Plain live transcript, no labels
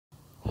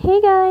Hey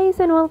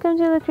guys, and welcome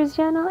to the Cris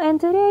channel, and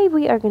today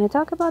we are going to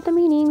talk about the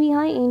meaning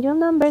behind angel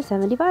number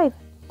 75.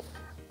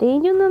 The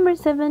angel number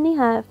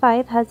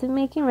 75 has been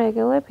making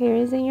regular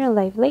appearance in your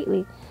life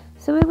lately,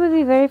 so it would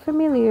be very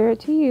familiar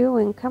to you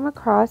when come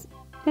across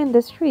in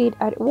the street,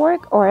 at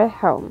work, or at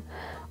home,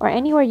 or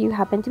anywhere you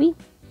happen to be.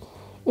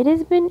 It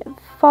has been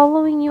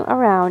following you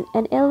around,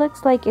 and it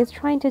looks like it's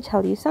trying to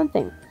tell you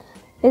something.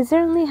 It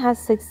certainly has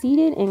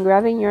succeeded in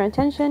grabbing your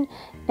attention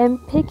and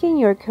piquing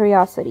your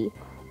curiosity.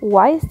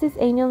 Why is this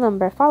angel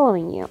number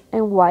following you,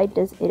 and why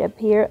does it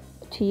appear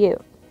to you?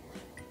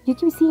 You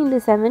keep seeing the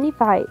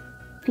 75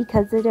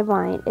 because the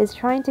divine is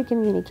trying to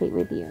communicate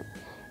with you.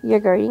 Your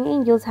guardian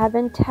angels have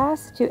been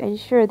tasked to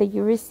ensure that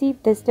you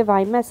receive this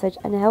divine message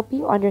and help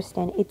you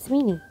understand its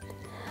meaning.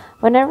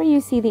 Whenever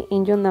you see the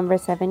angel number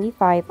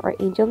 75 or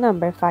angel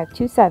number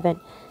 527,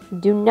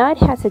 do not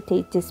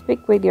hesitate to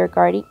speak with your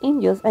guardian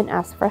angels and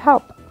ask for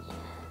help.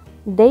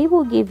 They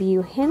will give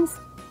you hints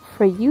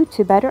for you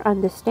to better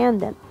understand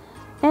them,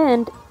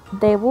 and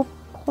they will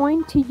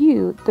point to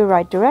you the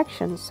right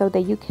direction so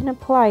that you can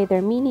apply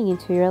their meaning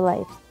into your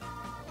life.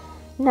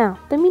 Now,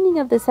 the meaning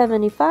of the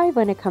 75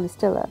 when it comes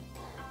to love.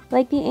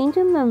 Like the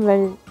angel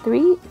number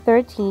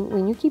 313,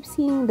 when you keep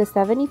seeing the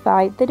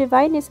 75, the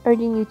divine is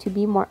urging you to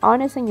be more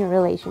honest in your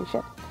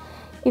relationship.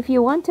 If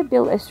you want to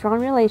build a strong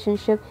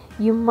relationship,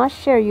 you must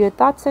share your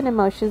thoughts and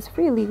emotions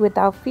freely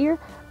without fear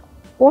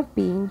of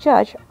being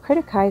judged,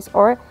 criticized,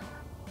 or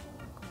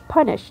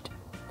punished.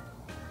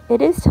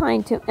 It is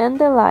time to end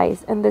the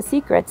lies and the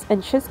secrets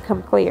and just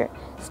come clear.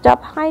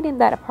 Stop hiding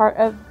that part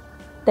of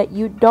that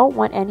you don't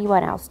want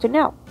anyone else to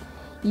know.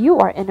 You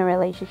are in a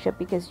relationship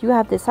because you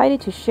have decided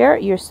to share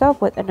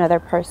yourself with another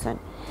person.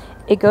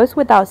 It goes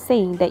without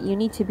saying that you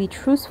need to be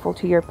truthful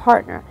to your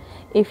partner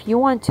if you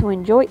want to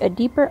enjoy a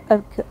deeper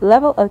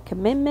level of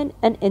commitment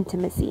and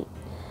intimacy.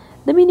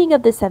 The meaning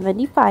of the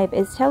 75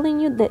 is telling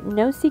you that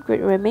no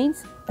secret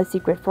remains a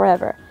secret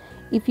forever.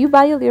 If you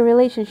value your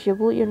relationship,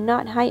 will you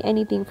not hide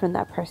anything from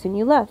that person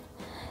you love?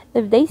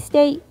 If they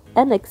stay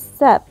and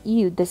accept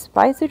you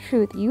despite the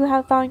truth, you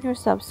have found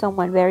yourself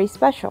someone very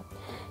special.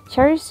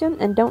 Cherish them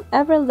and don't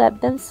ever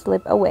let them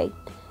slip away.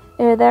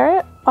 If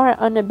they are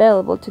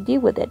unavailable to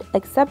deal with it,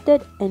 accept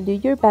it and do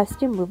your best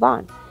to move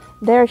on.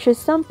 There are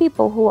just some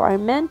people who are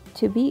meant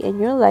to be in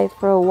your life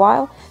for a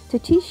while to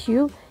teach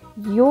you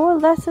your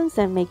lessons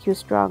and make you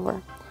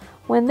stronger.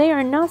 When there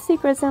are no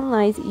secrets and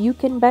lies, you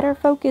can better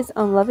focus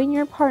on loving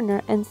your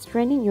partner and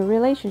strengthening your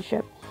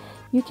relationship.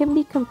 You can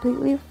be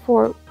completely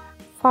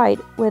fortified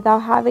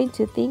without having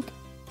to think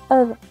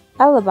of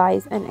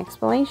alibis and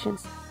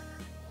explanations.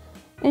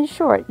 In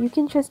short, you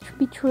can just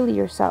be truly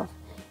yourself.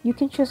 You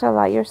can just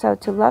allow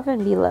yourself to love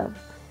and be loved.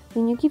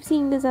 When you keep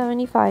seeing the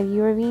 75,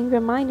 you are being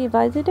reminded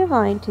by the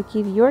divine to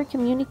keep your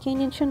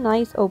communication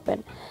eyes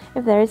open.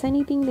 If there is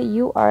anything that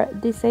you are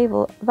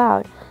disabled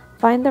about,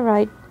 find the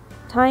right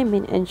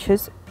timing and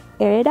just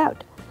air it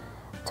out.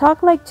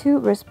 Talk like two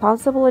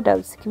responsible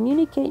adults.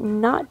 Communicate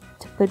not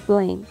to put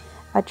blame,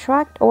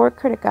 attract, or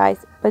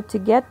criticize, but to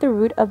get the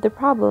root of the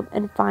problem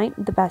and find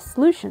the best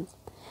solutions.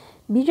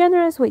 Be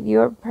generous with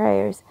your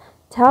prayers.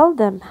 Tell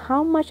them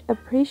how much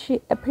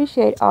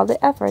appreciate all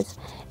the efforts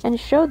and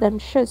show them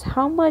just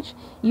how much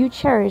you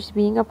cherish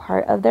being a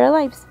part of their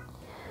lives.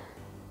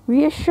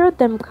 Reassure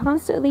them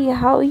constantly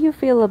how you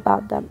feel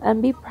about them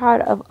and be proud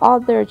of all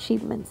their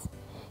achievements.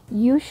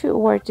 You should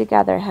work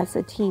together as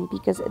a team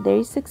because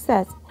their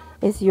success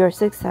is your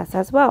success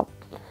as well.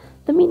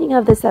 The meaning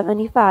of the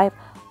 75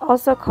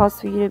 also calls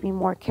for you to be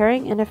more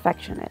caring and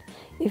affectionate.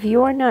 If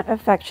you are not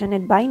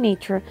affectionate by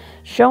nature,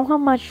 show how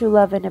much you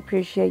love and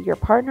appreciate your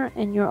partner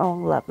in your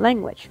own love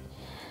language.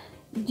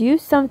 Do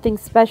something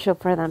special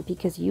for them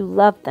because you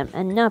love them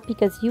and not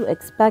because you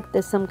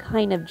expect some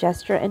kind of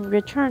gesture in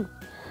return.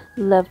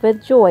 Love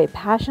with joy,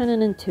 passion,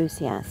 and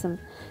enthusiasm.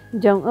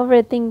 Don't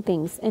overthink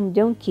things and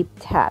don't keep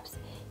tabs.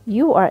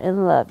 You are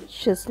in love.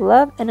 Just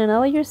love and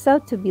allow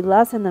yourself to be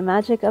lost in the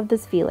magic of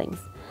these feelings.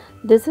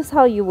 This is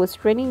how you will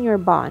strengthen your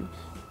bond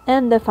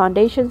and the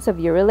foundations of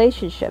your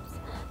relationships.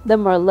 The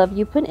more love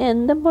you put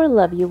in, the more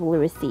love you will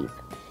receive.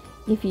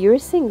 If you're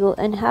single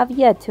and have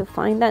yet to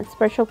find that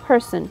special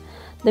person,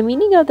 the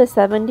meaning of the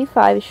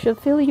 75 should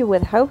fill you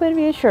with hope and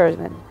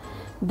reassurance.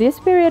 This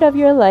period of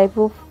your life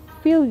will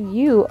fill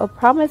you of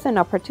promise and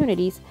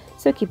opportunities,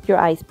 so keep your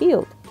eyes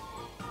peeled.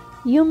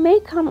 You may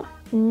come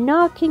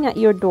knocking at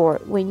your door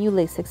when you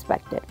least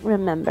expect it.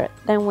 Remember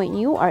that when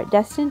you are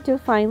destined to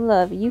find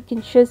love, you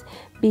can just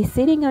be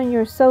sitting on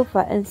your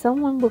sofa and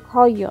someone will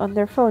call you on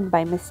their phone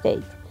by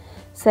mistake,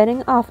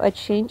 setting off a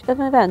change of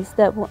events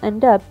that will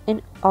end up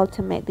in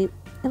ultimately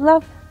in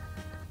love.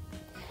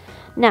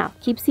 Now,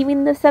 keep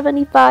seeing the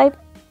 75.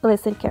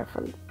 Listen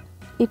carefully.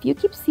 If you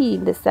keep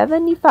seeing the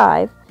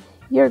 75,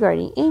 your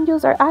guardian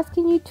angels are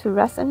asking you to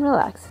rest and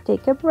relax.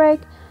 Take a break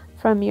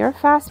from your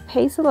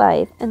fast-paced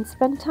life and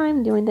spend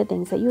time doing the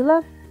things that you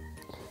love.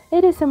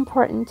 It is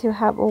important to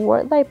have a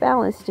work-life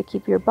balance to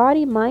keep your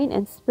body, mind,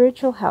 and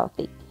spiritual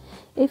healthy.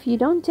 If you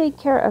don't take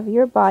care of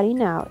your body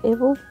now, it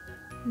will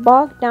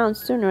bog down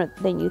sooner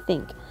than you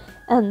think,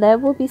 and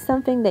that will be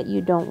something that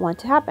you don't want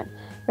to happen.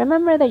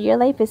 Remember that your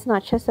life is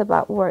not just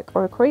about work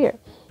or career.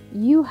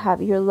 You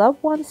have your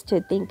loved ones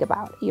to think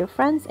about, your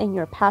friends and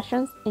your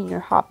passions and your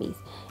hobbies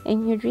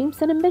and your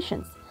dreams and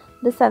ambitions.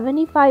 The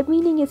 75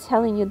 meaning is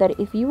telling you that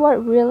if you are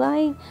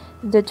really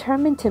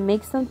determined to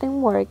make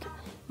something work,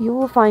 you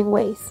will find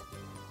ways.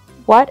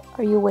 What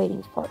are you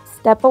waiting for?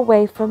 Step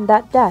away from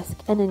that desk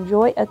and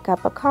enjoy a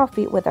cup of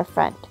coffee with a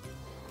friend.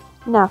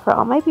 Now, for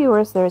all my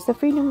viewers, there is a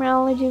free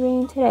numerology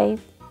reading today.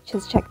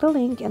 Just check the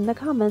link in the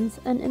comments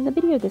and in the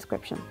video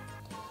description.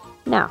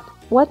 Now,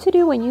 what to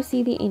do when you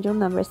see the angel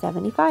number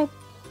 75?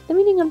 The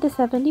meaning of the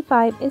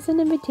 75 is an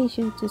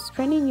invitation to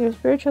strengthen your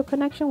spiritual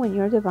connection with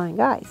your divine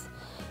guides.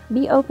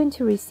 Be open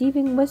to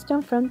receiving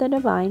wisdom from the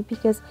divine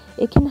because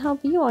it can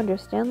help you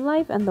understand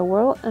life and the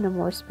world on a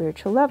more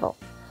spiritual level.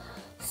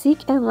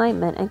 Seek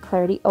enlightenment and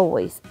clarity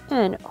always,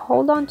 and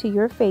hold on to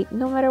your faith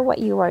no matter what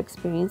you are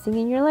experiencing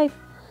in your life.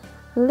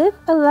 Live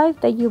a life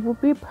that you will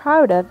be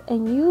proud of,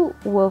 and you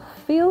will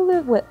fill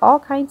it with all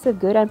kinds of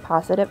good and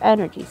positive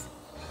energies.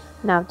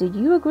 Now, did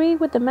you agree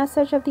with the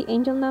message of the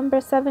angel number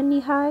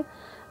 75?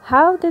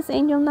 How this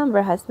angel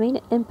number has made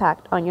an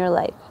impact on your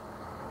life?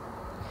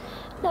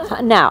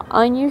 Now,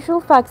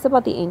 unusual facts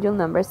about the angel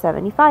number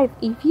 75.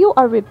 If you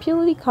are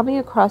repeatedly coming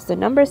across the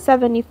number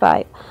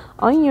 75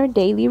 on your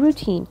daily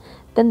routine,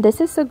 then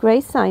this is a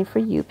great sign for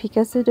you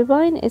because the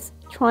divine is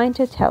trying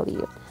to tell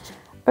you,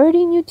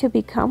 urging you to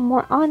become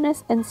more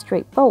honest and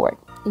straightforward.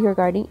 Your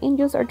guardian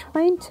angels are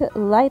trying to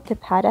light the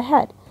path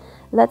ahead.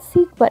 Let's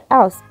see what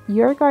else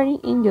your guardian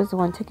angels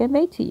want to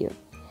convey to you.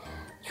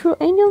 Through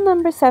angel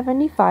number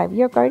 75,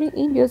 your guardian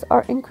angels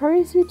are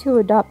encouraging you to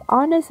adopt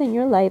honesty in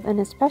your life and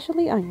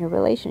especially on your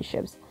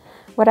relationships.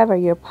 Whatever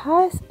your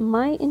past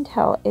might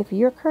entail, if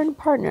your current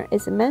partner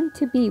is meant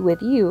to be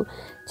with you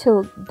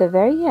till the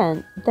very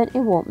end, then it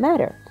won't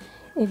matter.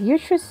 If you're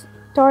just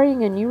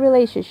starting a new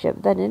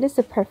relationship, then it is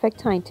the perfect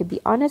time to be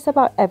honest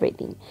about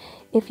everything.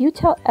 If you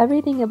tell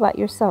everything about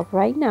yourself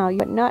right now, you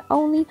would not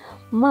only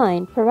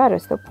mind but rather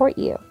support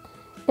you.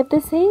 If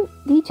the same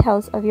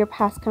details of your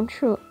past come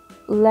true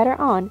later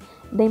on,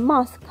 they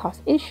must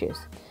cause issues.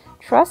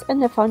 Trust in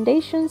the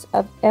foundations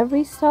of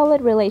every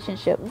solid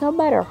relationship, no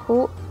matter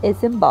who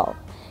is involved.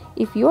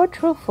 If you are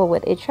truthful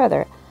with each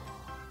other,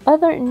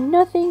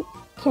 nothing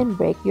can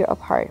break you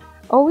apart.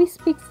 Always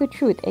speak the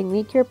truth and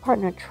make your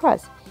partner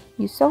trust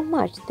you so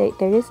much that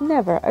there is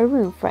never a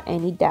room for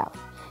any doubt.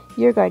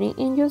 Your guardian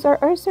angels are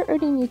also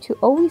urging you to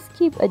always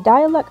keep a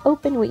dialogue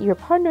open with your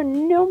partner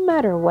no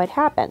matter what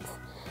happens.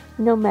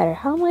 No matter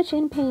how much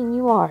in pain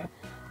you are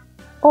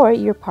or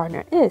your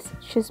partner is,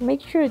 just make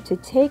sure to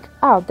take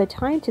out the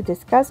time to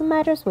discuss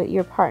matters with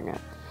your partner.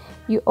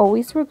 You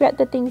always regret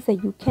the things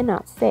that you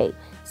cannot say,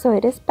 so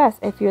it is best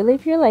if you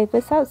live your life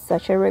without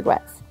such a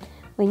regrets.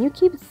 When you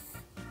keep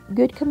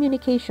good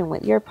communication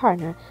with your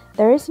partner,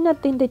 there is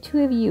nothing the two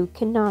of you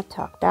cannot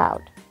talk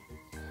out.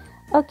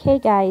 Okay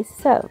guys,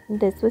 so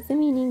this was the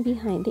meaning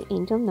behind the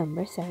angel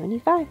number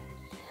 75.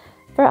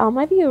 For all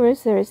my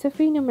viewers, there is a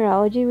free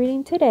numerology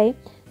reading today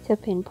to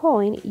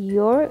pinpoint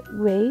your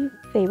great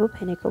Fable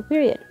Pinnacle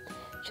period.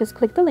 Just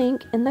click the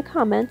link in the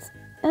comments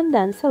and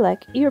then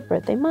select your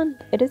birthday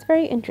month. It is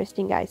very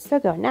interesting guys, so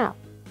go now.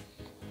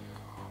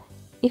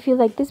 If you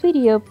like this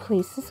video,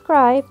 please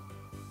subscribe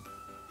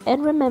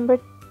and remember,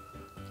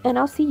 and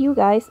I'll see you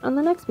guys on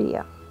the next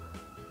video.